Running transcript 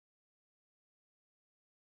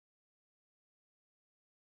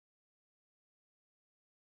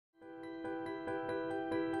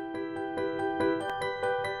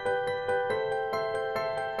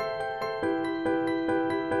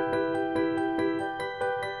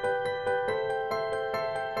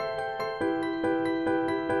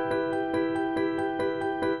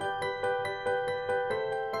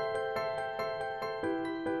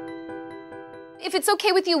if it's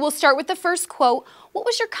okay with you, we'll start with the first quote. What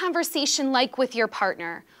was your conversation like with your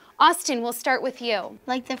partner? Austin, we'll start with you.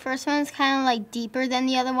 Like the first one's kind of like deeper than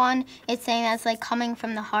the other one. It's saying that's like coming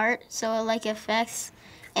from the heart, so it like affects,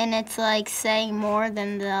 and it's like saying more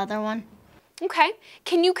than the other one. Okay.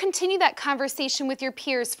 Can you continue that conversation with your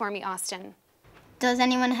peers for me, Austin? Does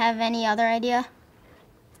anyone have any other idea?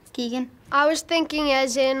 Keegan? I was thinking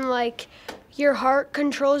as in like your heart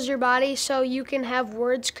controls your body, so you can have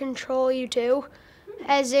words control you too.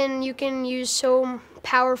 As in you can use so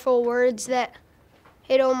powerful words that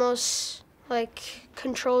it almost like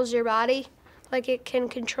controls your body. Like it can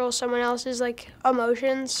control someone else's like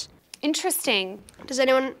emotions. Interesting. Does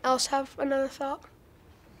anyone else have another thought?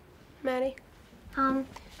 Maddie?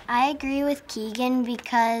 I agree with Keegan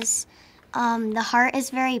because the heart is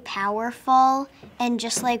very powerful, and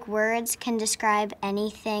just like words can describe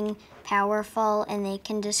anything powerful, and they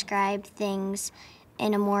can describe things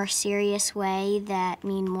in a more serious way that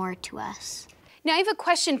mean more to us. Now I have a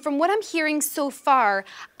question. From what I'm hearing so far,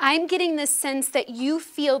 I'm getting the sense that you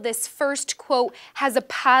feel this first quote has a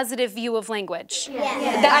positive view of language.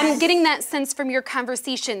 Yes. I'm getting that sense from your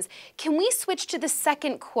conversations. Can we switch to the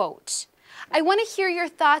second quote? I want to hear your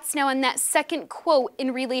thoughts now on that second quote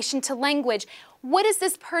in relation to language. What is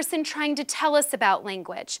this person trying to tell us about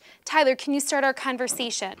language? Tyler, can you start our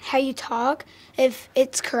conversation? How you talk, if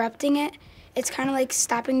it's corrupting it, it's kind of like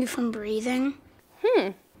stopping you from breathing.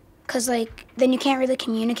 Because like, then you can't really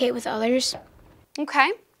communicate with others.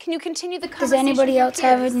 Okay. Can you continue the conversation? Does anybody else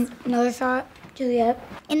have with your peers? another thought? Juliet?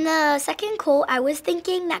 In the second quote, I was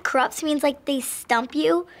thinking that corrupts means like they stump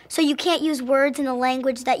you, so you can't use words in the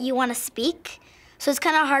language that you want to speak. So it's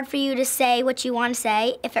kind of hard for you to say what you want to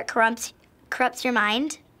say if it corrupts your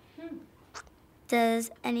mind.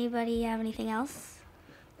 Does anybody have anything else?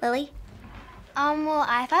 Lily? Well,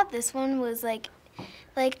 I thought this one was like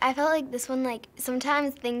I felt like this one, like,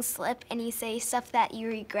 sometimes things slip and you say stuff that you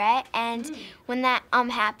regret, and when that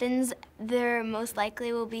happens, there most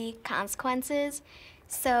likely will be consequences.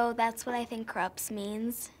 So that's what I think corrupts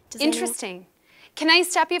means. Interesting. Can I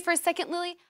stop you for a second, Lily?